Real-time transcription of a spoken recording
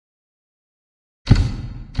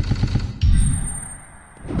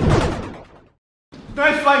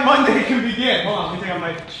Tonight's Fight Monday can begin. Hold on, let me take off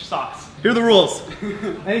my socks. Here are the rules.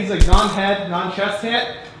 Anything's like non-head, non-chest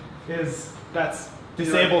hit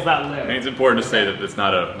disables that limb. I think it's important to say that it's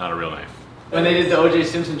not a real knife. When they did the O.J.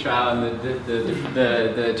 Simpson trial and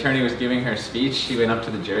the attorney was giving her speech, she went up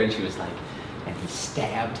to the jury and she was like, and he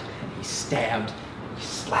stabbed, and he stabbed, and he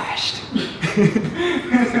slashed.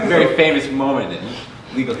 It's a very famous moment in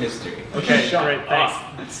legal history. Okay, great, thanks.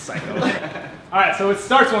 Psycho. Alright, so it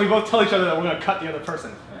starts when we both tell each other that we're going to cut the other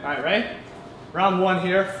person. Alright, ready? Round 1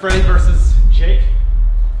 here, Freddie versus Jake.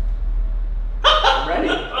 I'm ready.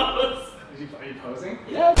 Are you posing?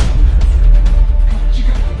 Yeah.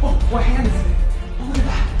 Oh, what hand is it in? Oh, look at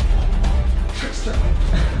that. Oh, trickster.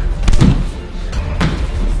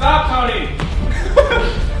 Stop, Tony.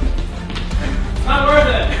 It's not worth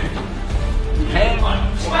it. Hang on.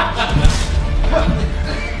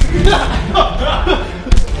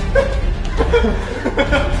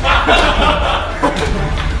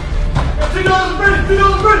 $2 Freddie! $2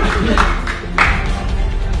 Freddie!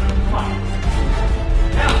 Come on.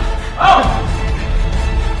 Down. Oh!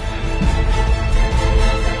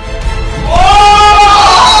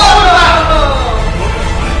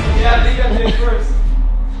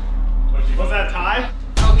 Was that a tie?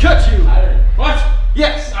 I'll cut you. What?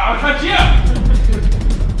 Yes. I'll cut you.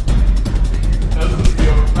 That was supposed to be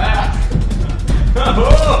over fast. What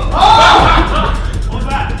was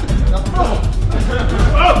that?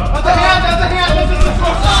 That's a hand. That's a hand.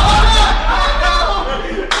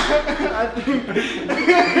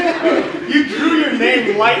 You drew your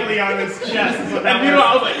name lightly on his chest. So that and you know, I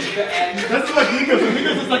was like, that's what Nico's.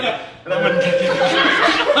 Nico's is like a. And I went.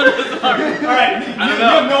 All right. I don't know. You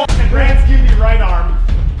have no. And Grant's giving you right arm.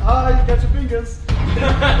 You got your fingers.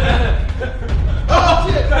 Oh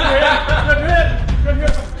shit! Good hit. Good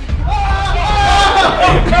hit.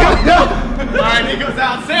 Alright, he goes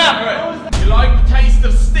out. Sam! You like the taste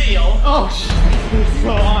of steel? Oh shit.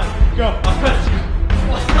 Go on. Go. I'll cut you.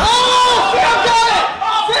 Oh! Sam got it!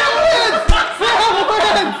 Sam wins! Sam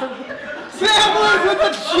wins! Sam wins with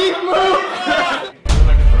a cheap move!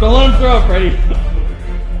 Don't let him throw it, Freddie.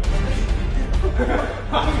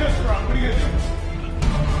 I'm gonna throw. What are you gonna do?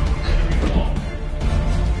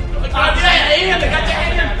 I got your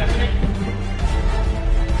hand!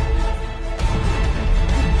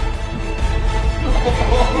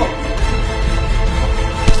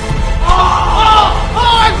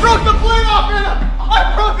 I broke the blade off in him! I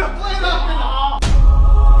broke the blade off in him!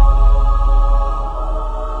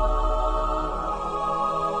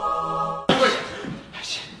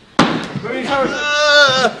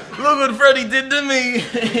 Look what Freddie did to me.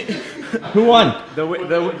 Who won?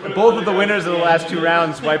 Both of the winners of the last 2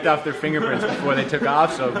 rounds wiped off their fingerprints before they took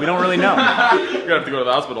off, so we don't really know. You're gonna have to go to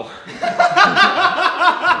the hospital.